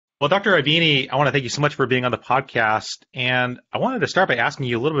Well, Dr. Aveni, I want to thank you so much for being on the podcast. And I wanted to start by asking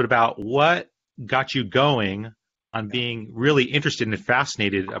you a little bit about what got you going on being really interested and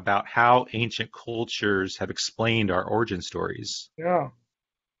fascinated about how ancient cultures have explained our origin stories. Yeah.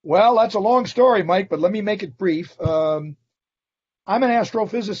 Well, that's a long story, Mike, but let me make it brief. I'm an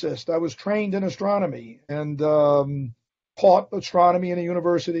astrophysicist. I was trained in astronomy and taught astronomy in a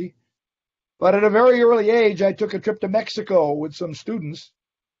university. But at a very early age, I took a trip to Mexico with some students,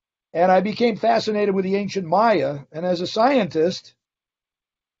 and I became fascinated with the ancient Maya. And as a scientist,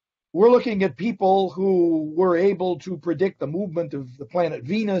 we're looking at people who were able to predict the movement of the planet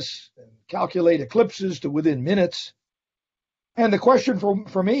Venus and calculate eclipses to within minutes. And the question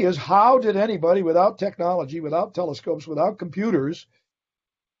for me is, how did anybody without technology, without telescopes, without computers,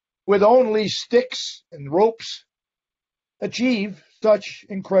 with only sticks and ropes, achieve such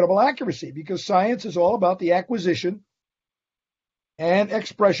incredible accuracy? Because science is all about the acquisition and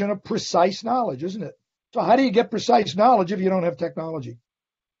expression of precise knowledge, isn't it? So how do you get precise knowledge if you don't have technology?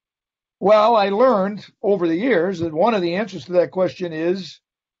 Well, I learned over the years that one of the answers to that question is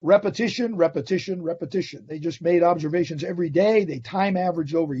repetition, repetition, repetition. They just made observations every day. They time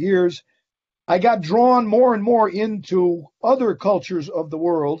averaged over years. I got drawn more and more into other cultures of the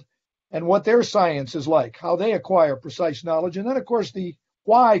world and what their science is like, how they acquire precise knowledge. And then, of course, the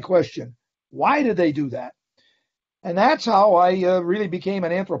why question. Why did they do that? And that's how I really became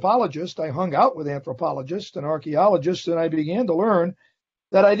an anthropologist. I hung out with anthropologists and archaeologists, and I began to learn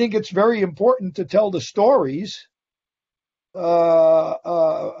that I think it's very important to tell the stories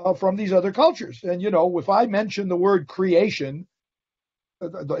from these other cultures. And, if I mention the word creation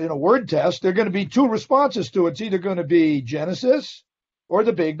in a word test, there are going to be two responses to it. It's either going to be Genesis or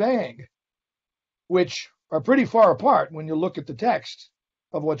the Big Bang, which are pretty far apart when you look at the text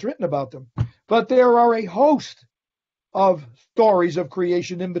of what's written about them. But there are a host of stories of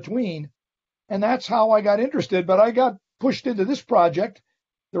creation in between. And that's how I got interested. But I got pushed into this project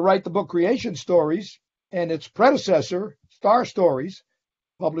to write the book Creation Stories, and its predecessor, Star Stories,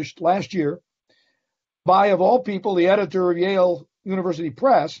 published last year by, of all people, the editor of Yale University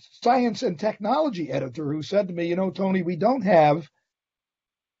Press, science and technology editor, who said to me, Tony, we don't have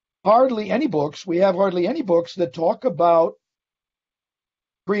hardly any books. We have hardly any books that talk about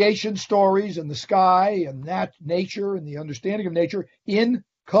creation stories and the sky and nature and the understanding of nature in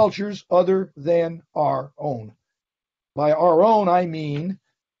cultures other than our own. By our own, I mean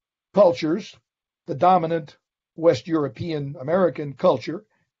cultures, the dominant West European American culture,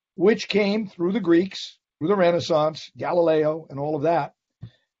 which came through the Greeks, through the Renaissance, Galileo, and all of that.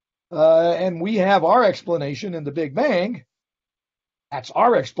 And we have our explanation in the Big Bang. That's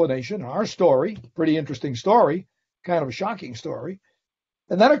our explanation, our story. Pretty interesting story, kind of a shocking story.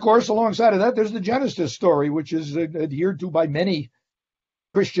 And then, of course, alongside of that, there's the Genesis story, which is adhered to by many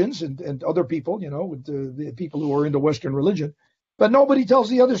Christians and other people, with the people who are into Western religion. But nobody tells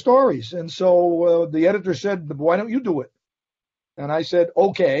the other stories. And so the editor said, why don't you do it? And I said,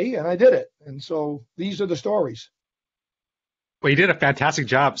 okay, and I did it. And so these are the stories. Well, you did a fantastic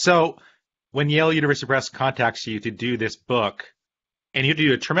job. So when Yale University Press contacts you to do this book, and you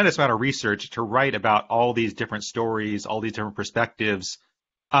do a tremendous amount of research to write about all these different stories, all these different perspectives,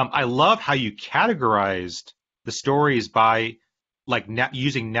 I love how you categorized the stories by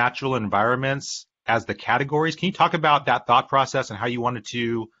using natural environments as the categories. Can you talk about that thought process and how you wanted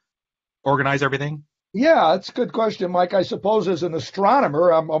to organize everything? Yeah, that's a good question, Mike. I suppose as an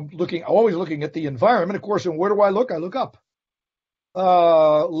astronomer, I'm always looking at the environment. Of course, and where do I look? I look up.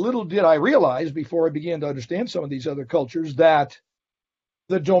 Little did I realize before I began to understand some of these other cultures that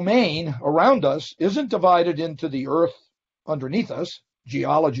the domain around us isn't divided into the earth underneath us,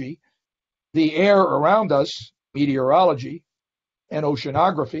 geology, the air around us, meteorology, and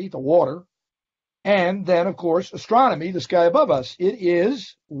oceanography, the water, and then, of course, astronomy, the sky above us. It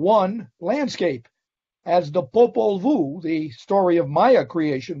is one landscape. As the Popol Vuh, the story of Maya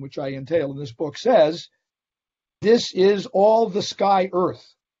creation, which I entail in this book, says, this is all the sky earth.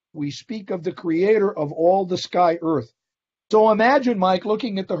 We speak of the creator of all the sky earth. So imagine, Mike,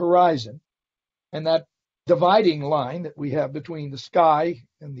 looking at the horizon and that dividing line that we have between the sky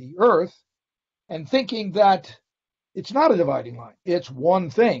and the earth, and thinking that it's not a dividing line. It's one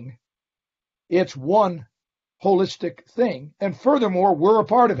thing. It's one holistic thing. And furthermore, we're a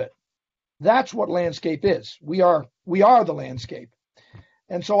part of it. That's what landscape is. We are the landscape.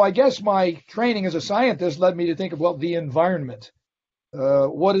 And so I guess my training as a scientist led me to think of, the environment.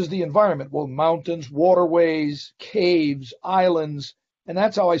 What is the environment? Well, mountains, waterways, caves, islands, and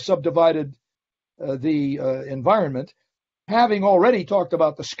that's how I subdivided the environment, having already talked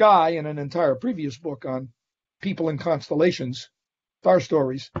about the sky in an entire previous book on people and constellations, star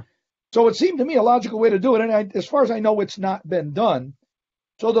stories. So it seemed to me a logical way to do it, and as far as I know, it's not been done.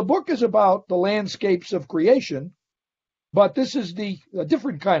 So the book is about the landscapes of creation, but this is a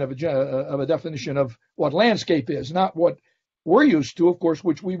different kind of a definition of what landscape is, not what we're used to, of course,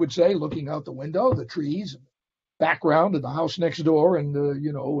 which we would say looking out the window, the trees, background, and the house next door, and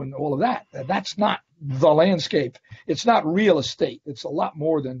and all of that. That's not the landscape. It's not real estate. It's a lot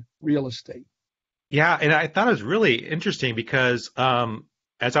more than real estate. Yeah, and I thought it was really interesting because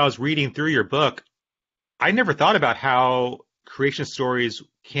as I was reading through your book, I never thought about how creation stories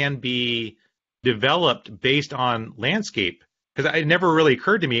can be developed based on landscape, because it never really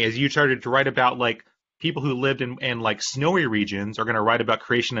occurred to me as you started to write about like people who lived in like snowy regions are going to write about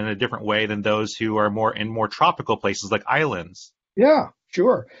creation in a different way than those who are more tropical places like islands. Yeah,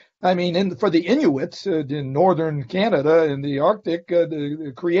 sure. I mean, for the Inuits in northern Canada in the Arctic,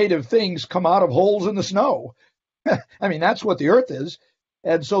 the creative things come out of holes in the snow. I mean, that's what the Earth is.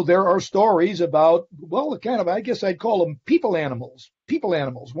 And so there are stories about, well, kind of, I guess I'd call them people animals,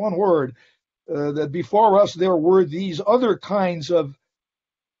 one word, that before us there were these other kinds of,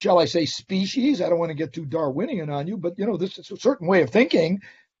 shall I say, species. I don't want to get too Darwinian on you, but, this is a certain way of thinking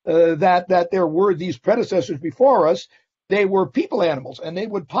that there were these predecessors before us. They were people animals, and they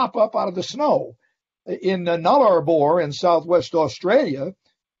would pop up out of the snow. In Nullarbor in southwest Australia,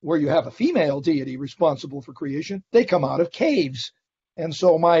 where you have a female deity responsible for creation, they come out of caves. And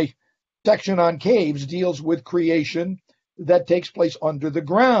so my section on caves deals with creation that takes place under the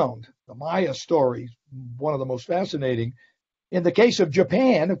ground. The Maya story, one of the most fascinating. In the case of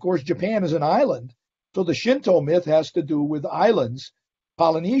Japan, of course, Japan is an island. So the Shinto myth has to do with islands.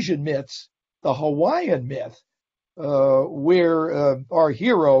 Polynesian myths, the Hawaiian myth, where our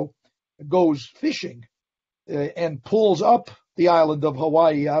hero goes fishing and pulls up the island of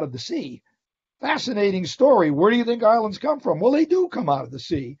Hawaii out of the sea. Fascinating story. Where do you think islands come from? Well, they do come out of the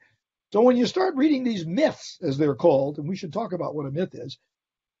sea. So when you start reading these myths, as they're called, and we should talk about what a myth is,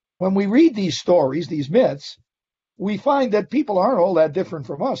 when we read these stories, these myths, we find that people aren't all that different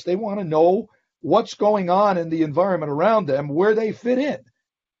from us. They want to know what's going on in the environment around them, where they fit in.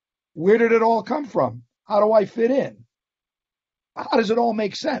 Where did it all come from? How do I fit in? How does it all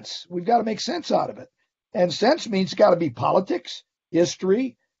make sense? We've got to make sense out of it. And sense means it's got to be politics,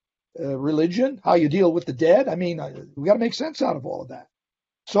 history, religion, how you deal with the dead. I mean, we've got to make sense out of all of that.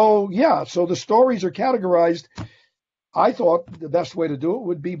 So, yeah, so the stories are categorized. I thought the best way to do it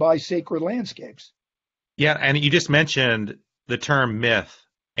would be by sacred landscapes. Yeah, and you just mentioned the term myth,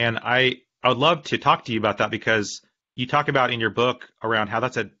 and I would love to talk to you about that because you talk about in your book around how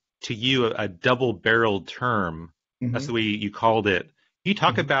that's to you a double-barreled term. Mm-hmm. That's the way you called it. You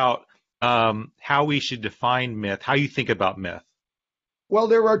talk about how we should define myth, how you think about myth. Well,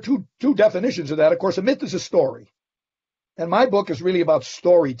 there are two definitions of that. Of course, a myth is a story. And my book is really about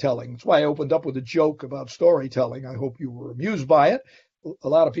storytelling. That's why I opened up with a joke about storytelling. I hope you were amused by it. A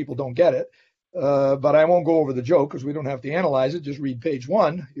lot of people don't get it. But I won't go over the joke because we don't have to analyze it. Just read page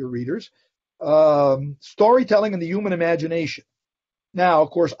 1, your readers. Storytelling and the human imagination. Now, of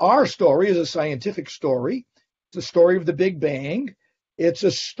course, our story is a scientific story. It's a story of the Big Bang. It's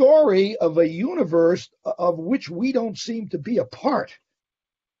a story of a universe of which we don't seem to be a part.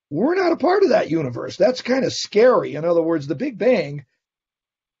 We're not a part of that universe. That's kind of scary. In other words, the Big Bang,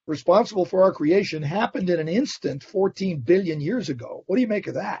 responsible for our creation, happened in an instant 14 billion years ago. What do you make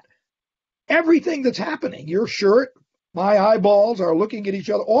of that? Everything that's happening, your shirt, my eyeballs are looking at each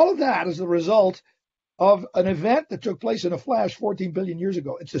other, all of that is the result of an event that took place in a flash 14 billion years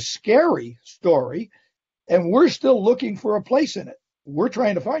ago. It's a scary story, and we're still looking for a place in it. We're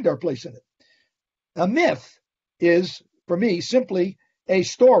trying to find our place in it. A myth is, for me, simply a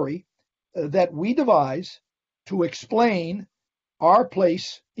story that we devise to explain our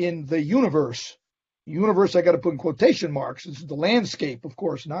place in the universe. Universe, I got to put in quotation marks. This is the landscape, of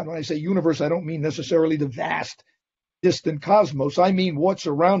course. Not when I say universe, I don't mean necessarily the vast, distant cosmos. I mean what's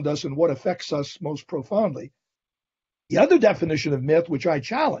around us and what affects us most profoundly. The other definition of myth, which I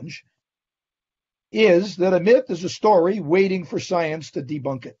challenge, is that a myth is a story waiting for science to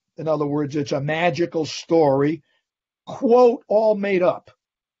debunk it. In other words, it's a magical story, quote, all made up.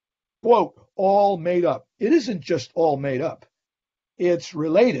 Quote, all made up. It isn't just all made up. It's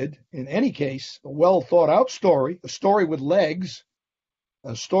related, in any case, a well thought out story, a story with legs,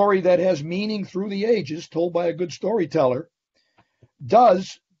 a story that has meaning through the ages, told by a good storyteller,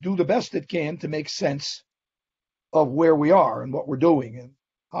 does do the best it can to make sense of where we are and what we're doing and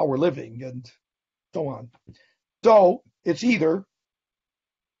how we're living and so on. So it's either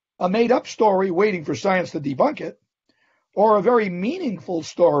a made-up story waiting for science to debunk it, or a very meaningful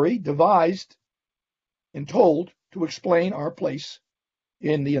story devised and told to explain our place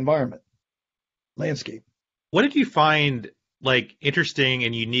in the environment, landscape. What did you find like interesting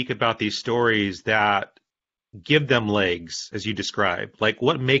and unique about these stories that give them legs, as you described? Like,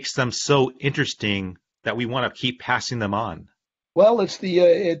 what makes them so interesting that we want to keep passing them on? Well, it's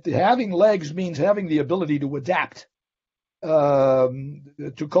having legs means having the ability to adapt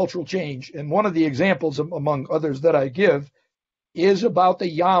to cultural change. And one of the examples, among others, that I give is about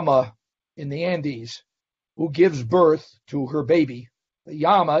the llama in the Andes who gives birth to her baby. The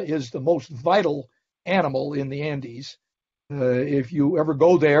llama is the most vital animal in the Andes. If you ever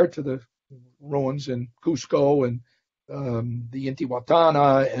go there to the ruins in Cusco and the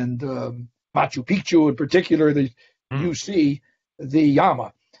Intihuatana and Machu Picchu in particular, you see the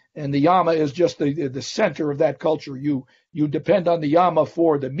llama. And the llama is just the center of that culture. You depend on the llama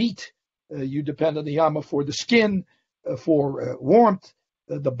for the meat. You depend on the llama for the skin, for warmth,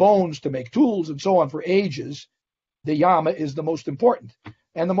 the bones to make tools, and so on for ages. The llama is the most important.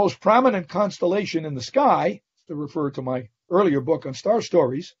 And the most prominent constellation in the sky, to refer to my earlier book on star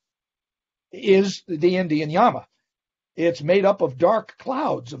stories, is the Indian llama. It's made up of dark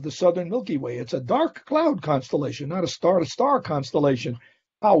clouds of the southern Milky Way. It's a dark cloud constellation, not a star-to-star constellation.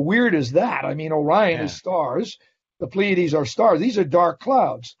 How weird is that? I mean, Orion is stars. The Pleiades are stars. These are dark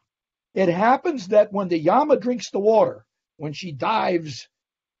clouds. It happens that when the llama drinks the water, when she dives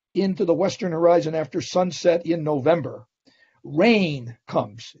into the western horizon after sunset in November, rain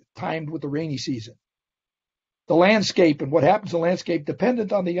comes, timed with the rainy season. The landscape and what happens to the landscape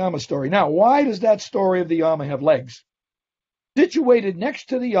dependent on the llama story. Now, why does that story of the llama have legs? Situated next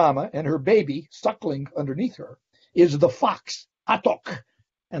to the llama and her baby suckling underneath her is the fox, Atok.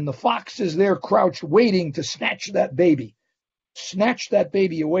 And the fox is there crouched waiting to snatch that baby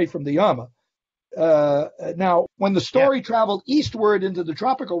away from the llama. Now, when the story traveled eastward into the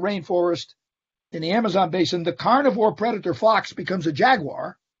tropical rainforest in the Amazon basin, the carnivore predator fox becomes a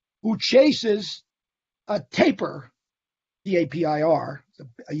jaguar who chases a tapir, T-A-P-I-R,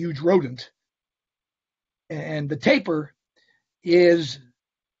 a huge rodent. And the tapir is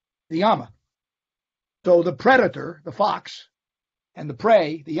the llama. So the predator, the fox, and the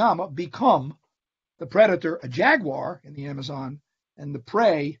prey, the llama, become the predator, a jaguar in the Amazon, and the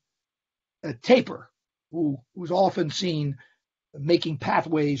prey, a tapir, who's often seen making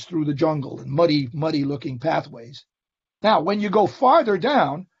pathways through the jungle and muddy-looking pathways. Now, when you go farther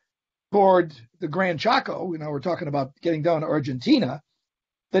down toward the Gran Chaco, we're talking about getting down to Argentina,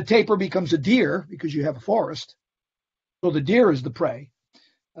 the tapir becomes a deer because you have a forest. So the deer is the prey.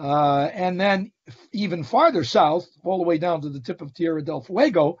 And then even farther south, all the way down to the tip of Tierra del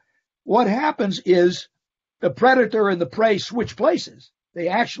Fuego, what happens is the predator and the prey switch places. They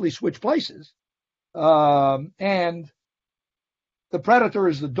actually switch places. And the predator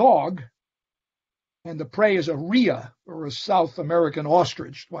is the dog, and the prey is a rhea, or a South American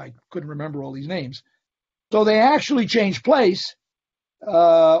ostrich. I couldn't remember all these names. So they actually change place,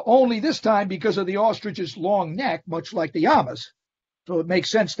 only this time because of the ostrich's long neck, much like the llamas. So it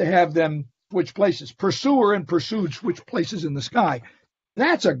makes sense to have them switch places. Pursuer and pursued switch places in the sky.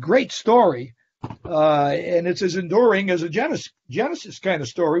 That's a great story, and it's as enduring as a Genesis kind of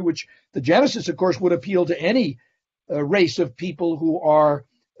story, which the Genesis, of course, would appeal to any race of people who are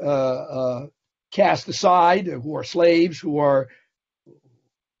cast aside, who are slaves, who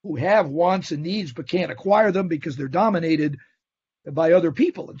have wants and needs but can't acquire them because they're dominated by other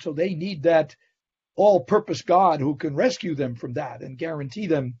people. And so they need that all-purpose God who can rescue them from that and guarantee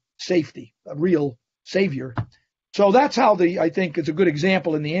them safety, a real savior. So that's how I think it's a good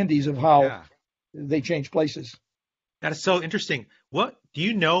example in the Andes of how they change places. That is so interesting. What do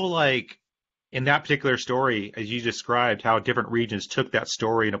you know, like in that particular story, as you described, how different regions took that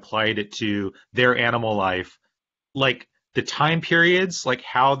story and applied it to their animal life, like the time periods, like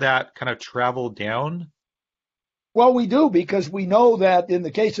how that kind of traveled down? Well, we do, because we know that in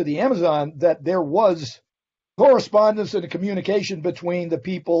the case of the Amazon, that there was correspondence and a communication between the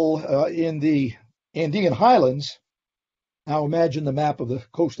people in the Andean highlands. Now imagine the map of the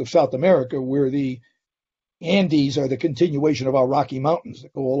coast of South America, where the Andes are the continuation of our Rocky Mountains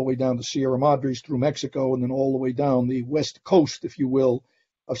that go all the way down to Sierra Madres through Mexico and then all the way down the west coast, if you will,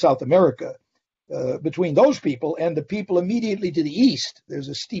 of South America. Between those people and the people immediately to the east, there's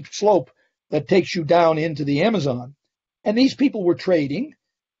a steep slope that takes you down into the Amazon. And these people were trading.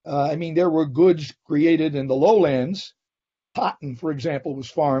 There were goods created in the lowlands. Cotton, for example, was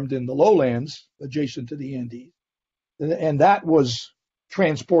farmed in the lowlands adjacent to the Andes. And that was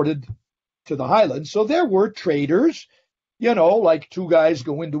transported to the highlands. So there were traders, like two guys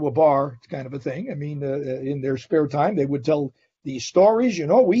go into a bar kind of a thing. In their spare time, they would tell these stories.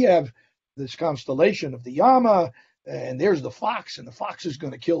 We have this constellation of the llama. and there's the fox, and the fox is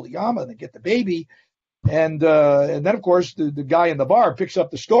going to kill the llama and get the baby. And then, of course, the guy in the bar picks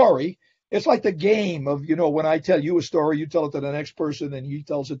up the story. It's like the game of, when I tell you a story, you tell it to the next person, and he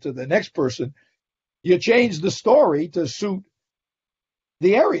tells it to the next person. You change the story to suit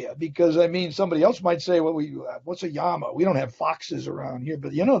the area because, somebody else might say, well, what's a llama? We don't have foxes around here.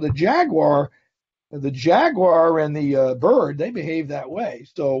 But, the jaguar and the bird, they behave that way.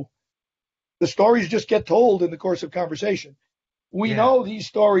 So the stories just get told in the course of conversation. We know these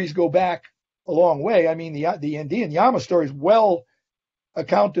stories go back a long way. The Andean llama story is well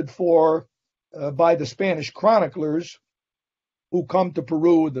accounted for by the Spanish chroniclers who come to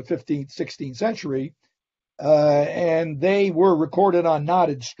Peru in the 15th, 16th century. And they were recorded on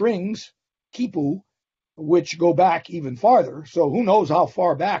knotted strings, quipu, which go back even farther. So who knows how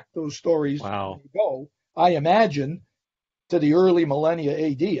far back those stories go. I imagine to the early millennia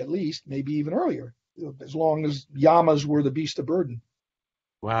AD, at least, maybe even earlier, as long as llamas were the beast of burden.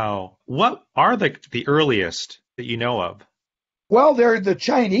 Wow. What are the earliest that you know of? Well, they're the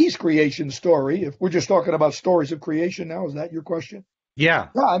Chinese creation story. If we're just talking about stories of creation now, is that your question? Yeah.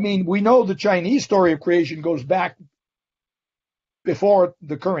 Yeah, we know the Chinese story of creation goes back before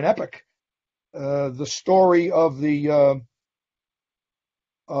the current epoch. The story of the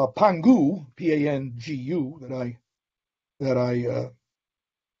Pangu, Pangu, that I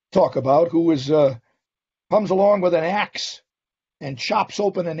talk about, who comes along with an axe and chops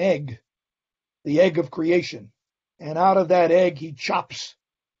open an egg, the egg of creation. And out of that egg, he chops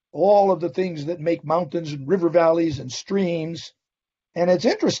all of the things that make mountains and river valleys and streams. And it's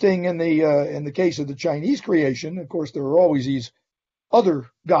interesting in the case of the Chinese creation, of course, there are always these other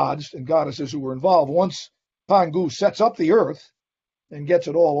gods and goddesses who were involved. Once Pangu sets up the earth and gets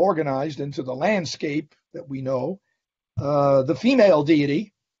it all organized into the landscape that we know, the female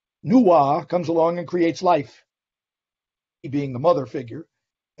deity, Nuwa, comes along and creates life, he being the mother figure.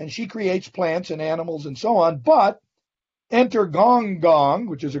 And she creates plants and animals and so on. But enter Gong Gong,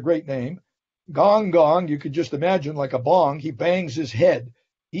 which is a great name. Gong Gong, you could just imagine like a bong. He bangs his head.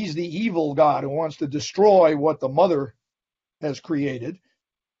 He's the evil god who wants to destroy what the mother has created.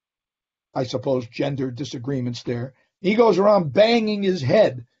 I suppose gender disagreements there. He goes around banging his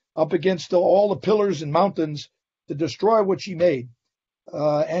head up against all the pillars and mountains to destroy what she made.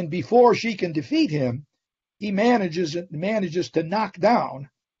 And before she can defeat him, he manages to knock down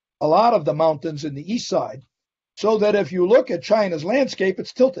a lot of the mountains in the east side, so that if you look at China's landscape,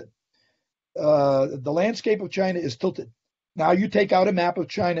 it's tilted. The landscape of China is tilted. Now you take out a map of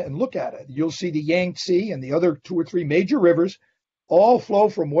China and look at it. You'll see the Yangtze and the other 2 or 3 major rivers all flow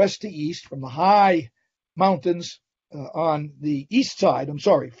from west to east, from the high mountains on the east side.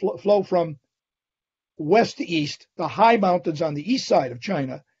 Flow from west to east, the high mountains on the east side of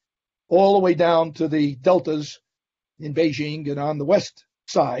China, all the way down to the deltas in Beijing and on the west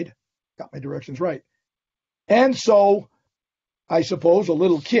side. Got my directions right. And so I suppose a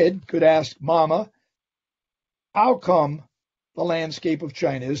little kid could ask Mama, how come the landscape of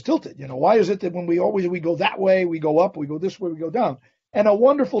China is tilted? Why is it that when we go that way, we go up, we go this way, we go down? And a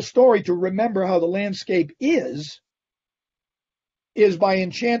wonderful story to remember how the landscape is by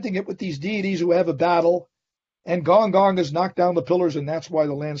enchanting it with these deities who have a battle, and Gong Gong has knocked down the pillars, and that's why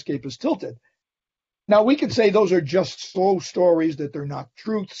the landscape is tilted. Now, we can say those are just slow stories, that they're not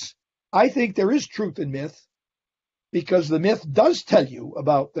truths. I think there is truth in myth, because the myth does tell you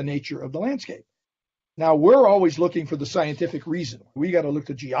about the nature of the landscape. Now, we're always looking for the scientific reason. We got to look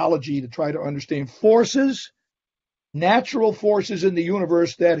to geology to try to understand forces, natural forces in the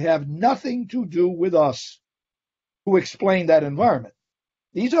universe that have nothing to do with us, who explain that environment.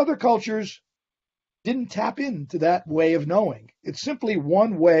 These other cultures didn't tap into that way of knowing. It's simply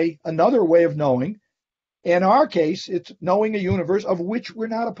another way of knowing. In our case, it's knowing a universe of which we're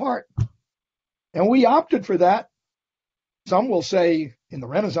not a part. And we opted for that. Some will say in the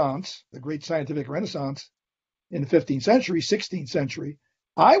Renaissance, the great scientific Renaissance in the 15th century, 16th century.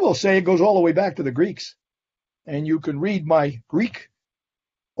 I will say it goes all the way back to the Greeks. And you can read my Greek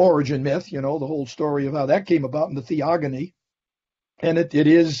origin myth, the whole story of how that came about in the Theogony. And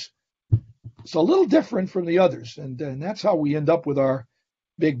it's a little different from the others. And that's how we end up with our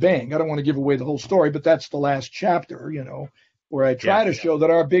Big Bang. I don't want to give away the whole story, but that's the last chapter, where I try to show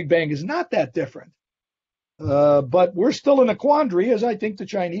that our Big Bang is not that different. But we're still in a quandary, as I think the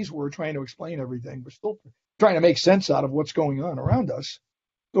Chinese were, trying to explain everything. We're still trying to make sense out of what's going on around us.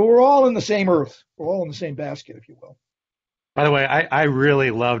 So we're all in the same earth. We're all in the same basket, if you will. By the way, I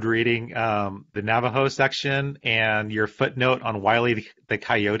really loved reading the Navajo section and your footnote on Wile the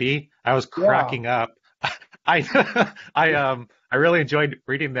Coyote. I was cracking up. I really enjoyed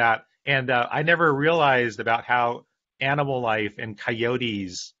reading that, and I never realized about how animal life and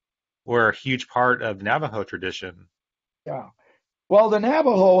coyotes were a huge part of Navajo tradition. Yeah. Well, the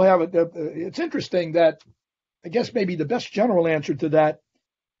Navajo have it. It's interesting that I guess maybe the best general answer to that.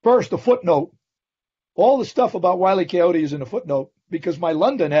 First, a footnote. All the stuff about Wile E. Coyote is in a footnote because my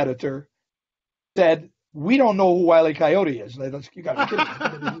London editor said we don't know who Wile E. Coyote is. You got to be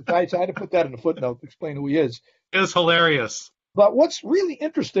kidding me. I had to put that in a footnote to explain who he is. It was hilarious. But what's really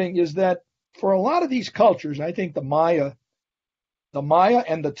interesting is that for a lot of these cultures, I think the Maya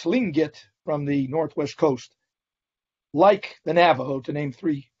and the Tlingit from the northwest coast, like the Navajo, to name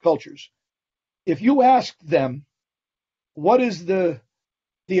three cultures, if you ask them what is the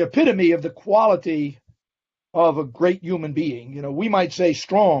epitome of the quality of a great human being, we might say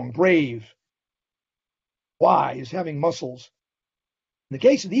strong, brave, wise, having muscles. In the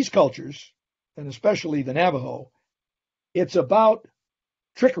case of these cultures, and especially the Navajo, it's about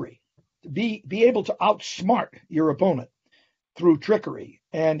trickery, to be able to outsmart your opponent through trickery.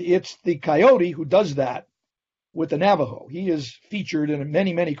 And it's the coyote who does that with the Navajo. He is featured in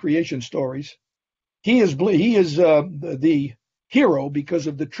many, many creation stories. He is the hero because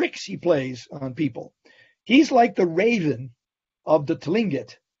of the tricks he plays on people. He's like the raven of the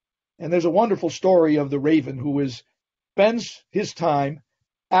Tlingit. And there's a wonderful story of the raven who spends his time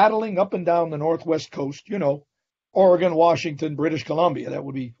paddling up and down the northwest coast, Oregon, Washington, British Columbia. That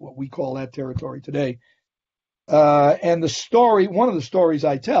would be what we call that territory today. And one of the stories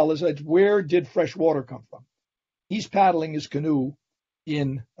I tell is that where did fresh water come from? He's paddling his canoe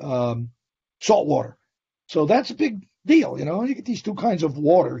in salt water. So that's a big deal, You get these two kinds of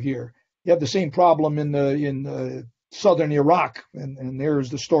water here. You have the same problem in southern Iraq, and there's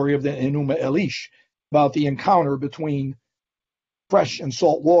the story of the Enuma Elish about the encounter between fresh and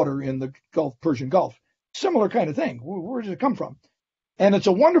salt water in the Persian Gulf. Similar kind of thing. Where does it come from? And it's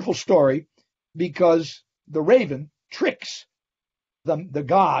a wonderful story because the raven tricks the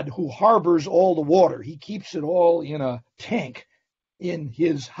god who harbors all the water. He keeps it all in a tank in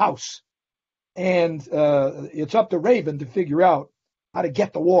his house. And it's up to Raven to figure out how to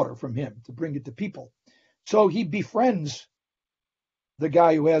get the water from him, to bring it to people. So he befriends the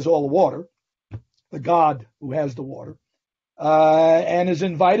guy who has all the water, the god who has the water, and is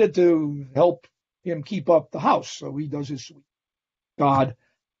invited to help him keep up the house. So he does his sweet god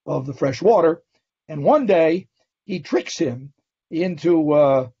of the fresh water. And one day he tricks him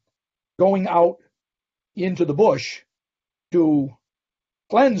into going out into the bush to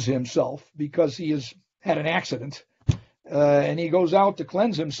cleanse himself because he has had an accident. And he goes out to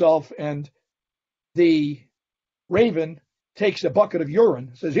cleanse himself, and the raven takes a bucket of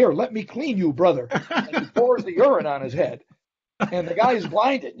urine, says, "Here, let me clean you, brother." And he pours the urine on his head. And the guy is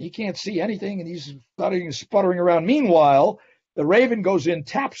blinded. He can't see anything, and he's sputtering around. Meanwhile, the raven goes in,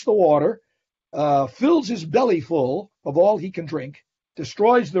 taps the water, fills his belly full of all he can drink,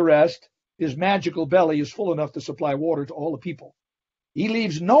 destroys the rest. His magical belly is full enough to supply water to all the people. He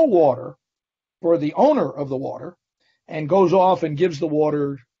leaves no water for the owner of the water and goes off and gives the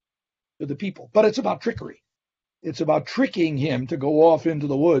water to the people. But it's about trickery. It's about tricking him to go off into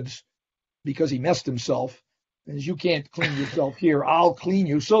the woods because he messed himself. As you can't clean yourself here, I'll clean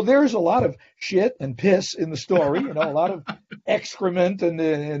you. So there's a lot of shit and piss in the story, a lot of excrement, and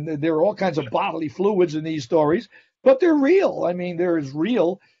there are all kinds of bodily fluids in these stories, but they're real. I mean, they're as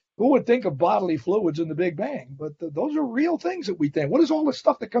real. Who would think of bodily fluids in the Big Bang? But those are real things that we think. What is all this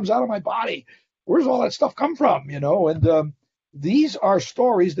stuff that comes out of my body? Where's all that stuff come from? And these are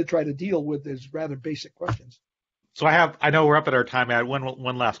stories that try to deal with these rather basic questions. So I know we're up at our time. I had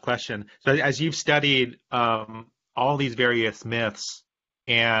one last question. So as you've studied all these various myths,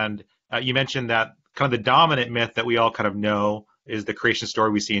 and you mentioned that kind of the dominant myth that we all kind of know is the creation story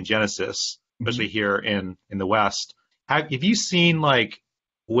we see in Genesis, especially here in the West. Have you seen like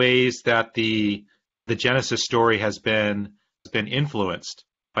ways that the Genesis story has been influenced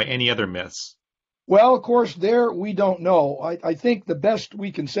by any other myths? Well, of course, there we don't know. I think the best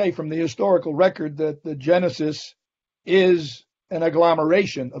we can say from the historical record that the Genesis is an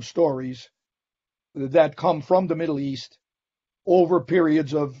agglomeration of stories that come from the Middle East over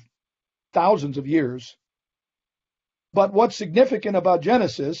periods of thousands of years. But what's significant about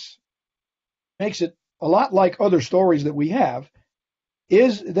Genesis makes it a lot like other stories that we have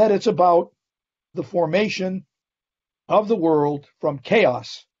is that it's about the formation of the world from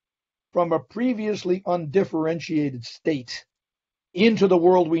chaos, from a previously undifferentiated state into the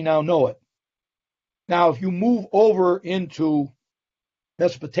world we now know it. Now, if you move over into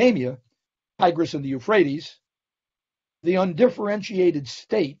Mesopotamia, Tigris and the Euphrates, the undifferentiated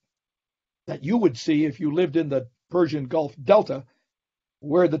state that you would see if you lived in the Persian Gulf Delta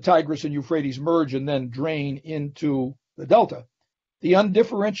where the Tigris and Euphrates merge and then drain into the delta. The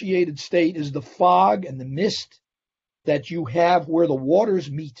undifferentiated state is the fog and the mist that you have where the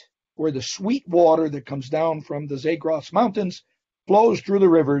waters meet, where the sweet water that comes down from the Zagros Mountains flows through the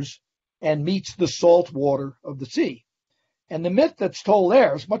rivers and meets the salt water of the sea. And the myth that's told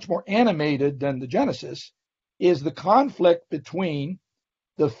there is much more animated than the Genesis, is the conflict between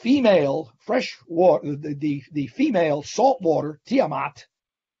the female fresh water, the female salt water, Tiamat,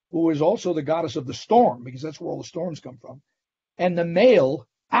 who is also the goddess of the storm, because that's where all the storms come from, and the male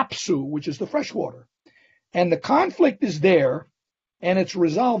Apsu, which is the fresh water. And the conflict is there, and it's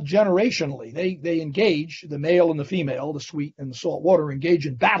resolved generationally. They engage, the male and the female, the sweet and the salt water, engage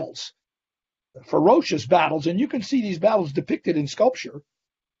in battles, ferocious battles, and you can see these battles depicted in sculpture.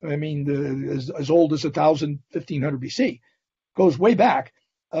 I mean, as old as 1500 BC, goes way back.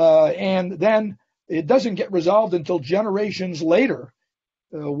 And then it doesn't get resolved until generations later,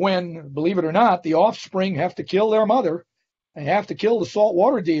 when, believe it or not, the offspring have to kill their mother. They have to kill the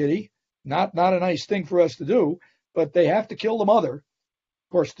saltwater deity. Not a nice thing for us to do, but they have to kill the mother.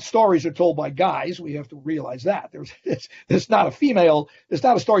 Of course, the stories are told by guys. We have to realize that. It's not a female. It's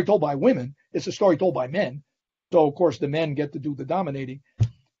not a story told by women. It's a story told by men. So, of course, the men get to do the dominating.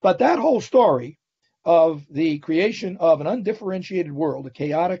 But that whole story of the creation of an undifferentiated world, a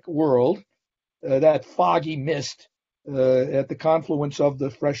chaotic world, that foggy mist at the confluence of the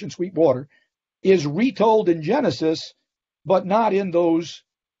fresh and sweet water, is retold in Genesis, but not in those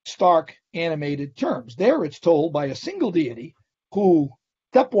stark animated terms. There it's told by a single deity who,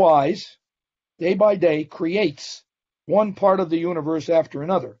 stepwise, day by day, creates one part of the universe after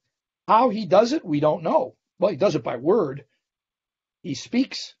another. How he does it, we don't know. Well, he does it by word. He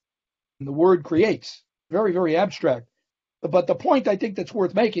speaks, and the word creates. Very, very abstract. But the point I think that's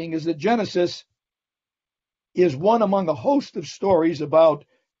worth making is that Genesis is one among a host of stories about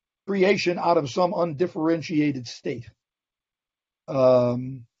creation out of some undifferentiated state.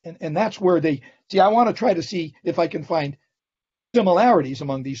 And that's where I want to try to see if I can find similarities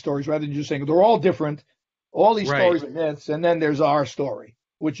among these stories rather than just saying they're all different. All these stories are myths, and then there's our story,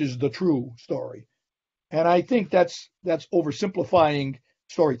 which is the true story. And I think that's oversimplifying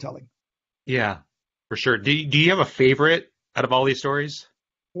storytelling. Yeah, for sure. Do you have a favorite out of all these stories?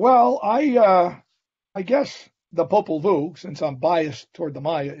 Well, I guess the Popol Vuh, since I'm biased toward the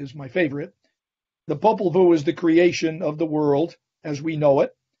Maya, is my favorite. The Popol Vuh is the creation of the world as we know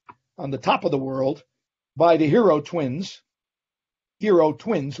it, on the top of the world, by the hero twins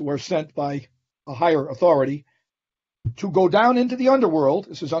who are sent by a higher authority to go down into the underworld.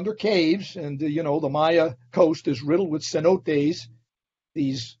 This is under caves, and the Maya coast is riddled with cenotes,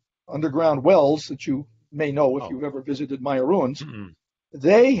 these underground wells that you may know if you've ever visited Maya ruins. Mm-hmm.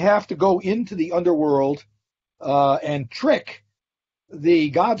 They have to go into the underworld and trick the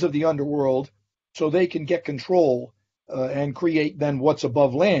gods of the underworld so they can get control and create then what's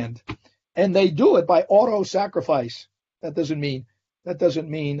above land. And they do it by auto-sacrifice. That doesn't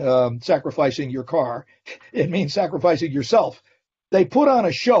mean sacrificing your car. It means sacrificing yourself. They put on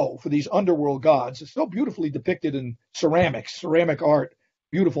a show for these underworld gods. It's so beautifully depicted in ceramic art,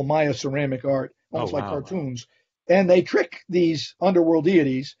 beautiful Maya ceramic art, almost like cartoons. And they trick these underworld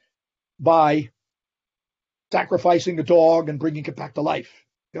deities by sacrificing a dog and bringing it back to life.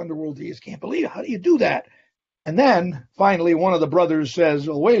 The underworld deities can't believe it. How do you do that? And then finally one of the brothers says,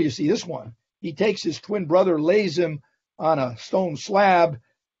 well, wait till you see this one. He takes his twin brother, lays him on a stone slab,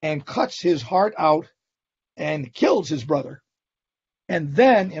 and cuts his heart out and kills his brother. And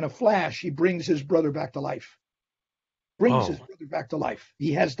then in a flash, he brings his brother back to life.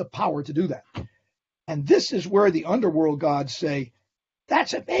 He has the power to do that. And this is where the underworld gods say,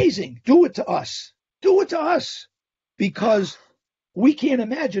 that's amazing. Do it to us. Do it to us. Because we can't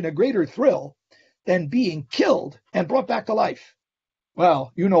imagine a greater thrill than being killed and brought back to life.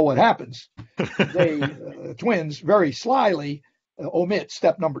 Well, you know what happens. They, twins, very slyly omit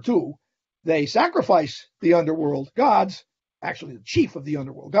step number 2. They sacrifice the underworld gods, actually the chief of the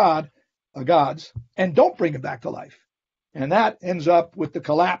underworld gods, and don't bring him back to life. And that ends up with the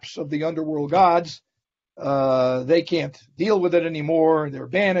collapse of the underworld gods. They can't deal with it anymore. They're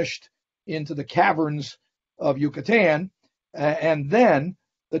banished into the caverns of Yucatan. And then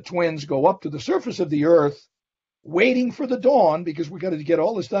the twins go up to the surface of the earth, waiting for the dawn, because we've got to get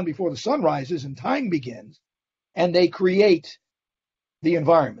all this done before the sun rises and time begins. And they create the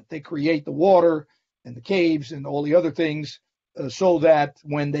environment. They create the water and the caves and all the other things so that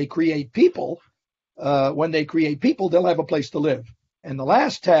when they create people, they'll have a place to live. And the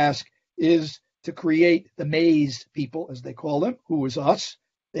last task is to create the maize people, as they call them, who is us.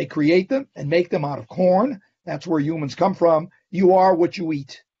 They create them and make them out of corn, That's where humans come from. You are what you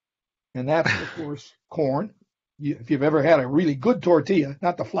eat. And that's, of course, corn. If you've ever had a really good tortilla,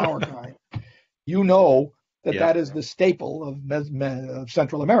 not the flour kind, you know that Yeah. that is the staple of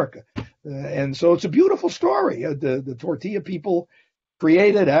Central America. And so it's a beautiful story. The tortilla people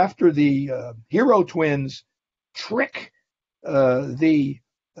created after the hero twins trick the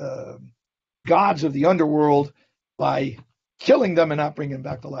gods of the underworld by killing them and not bringing them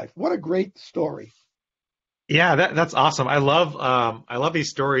back to life. What a great story. Yeah, that's awesome. I love these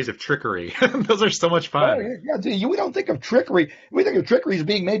stories of trickery. Those are so much Oh, fun. yeah. We don't think of trickery. We think of trickery as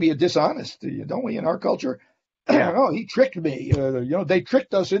being maybe a dishonest, don't we, in our culture? Yeah. Oh, he tricked me. They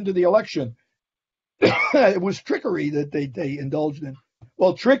tricked us into the election. It was trickery that they indulged in.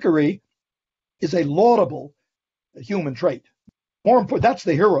 Well, trickery is a laudable human trait. More important, that's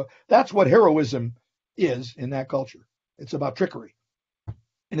the hero. That's what heroism is in that culture. It's about trickery.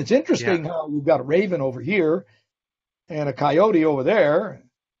 And it's Yeah. interesting how you've got a raven over here and a coyote over there,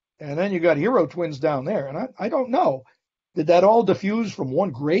 and then you got hero twins down there. And I don't know. Did that all diffuse from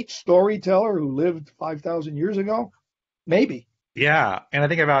one great storyteller who lived 5,000 years ago? Maybe. Yeah. And I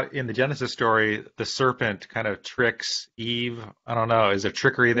think about in the Genesis story, the serpent kind of tricks Eve. I don't know. Is there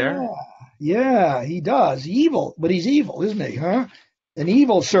trickery there? Yeah, yeah, he does. Evil, but he's evil, isn't he? Huh? An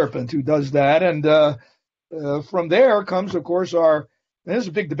evil serpent who does that. And from there comes, of course, and this is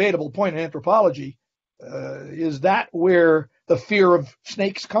a big debatable point in anthropology. Is that where the fear of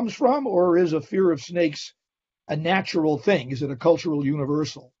snakes comes from, or is a fear of snakes a natural thing? Is it a cultural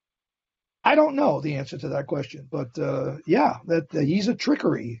universal? I don't know the answer to that question, but yeah, that he's a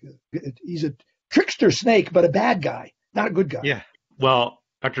trickery. He's a trickster snake, but a bad guy, not a good guy. Yeah. Well,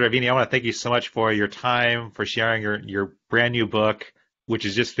 Dr. Aveni, I want to thank you so much for your time, for sharing your brand new book, which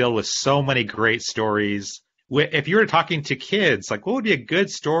is just filled with so many great stories. If you were talking to kids, like what would be a good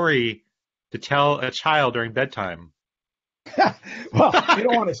story to tell a child during bedtime? Well, you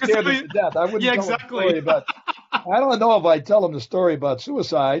don't want to scare them to death. I wouldn't Yeah, tell them a story exactly. about. I don't know if I'd tell them the story about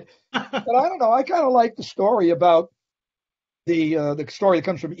suicide, but I don't know. I kind of like the story about the story that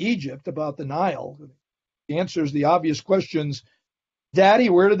comes from Egypt about the Nile. It answers the obvious questions. Daddy,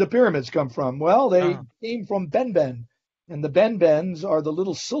 where did the pyramids come from? Well, they Oh, came from Benben, and the Benbens are the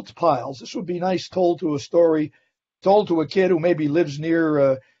little silt piles. This would be nice told to a story, told to a kid who maybe lives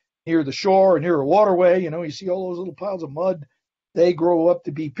near the shore or near a waterway. You see all those little piles of mud. They grow up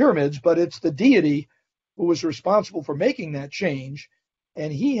to be pyramids, but it's the deity who was responsible for making that change,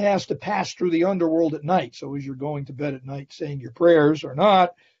 and he has to pass through the underworld at night. So as you're going to bed at night saying your prayers or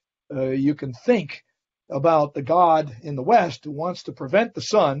not, you can think about the God in the West who wants to prevent the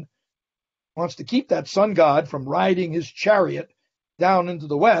sun, wants to keep that sun god from riding his chariot down into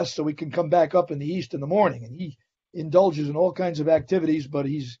the West so he can come back up in the East in the morning. And he indulges in all kinds of activities, but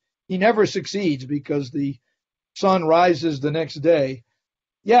he never succeeds because the sun rises the next day.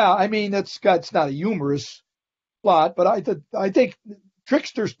 Yeah, I mean it's not a humorous plot, but I think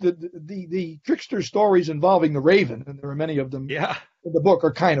tricksters the trickster stories involving the raven, and there are many of them yeah. in the book,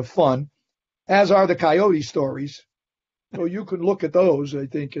 are kind of fun, as are the coyote stories. So you can look at those, I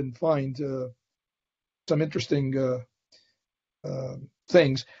think, and find some interesting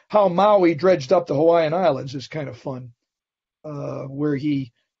things. How Maui dredged up the Hawaiian Islands is kind of fun, where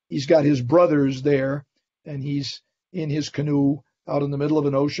he's got his brothers there, and he's in his canoe out in the middle of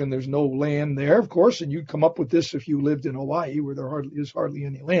an ocean. There's no land there, of course, and you'd come up with this if you lived in Hawaii, where there is hardly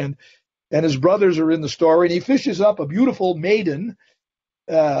any land. And his brothers are in the story, and he fishes up a beautiful maiden,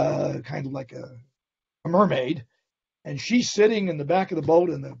 kind of like a mermaid, and she's sitting in the back of the boat,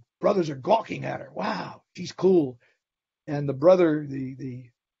 and the brothers are gawking at her. Wow, she's cool. And the brother,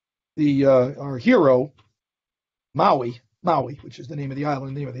 our hero, Maui, which is the name of the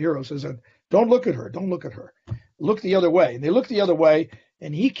island, the name of the hero, says, "Don't look at her. Don't look at her. Look the other way." And they look the other way,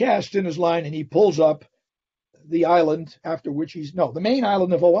 and he casts in his line, and he pulls up the island after which the main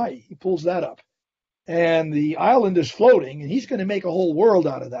island of Hawaii. He pulls that up, and the island is floating, and he's going to make a whole world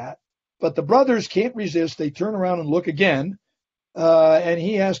out of that. But the brothers can't resist. They turn around and look again, and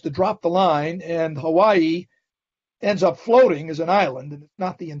he has to drop the line, and Hawaii ends up floating as an island, and it's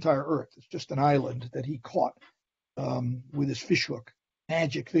not the entire Earth. It's just an island that he caught with his fish hook,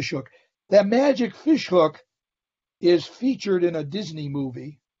 magic fish hook. That magic fish hook is featured in a Disney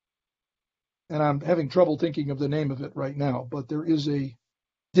movie, and I'm having trouble thinking of the name of it right now, but there is a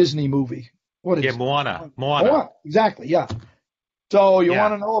Disney movie. What is Yeah, it? Moana. Moana. Exactly, yeah. So you Yeah.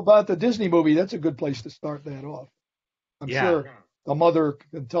 want to know about the Disney movie? That's a good place to start that off. I'm Yeah. sure a mother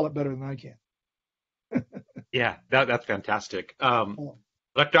can tell it better than I can. Yeah. That's fantastic. Dr.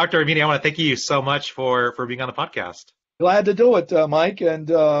 Aveni, I want to thank you so much for being on the podcast. Glad to do it, Mike. And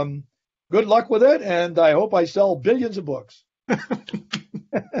Good luck with it, and I hope I sell billions of books.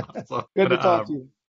 So, Good to talk to you.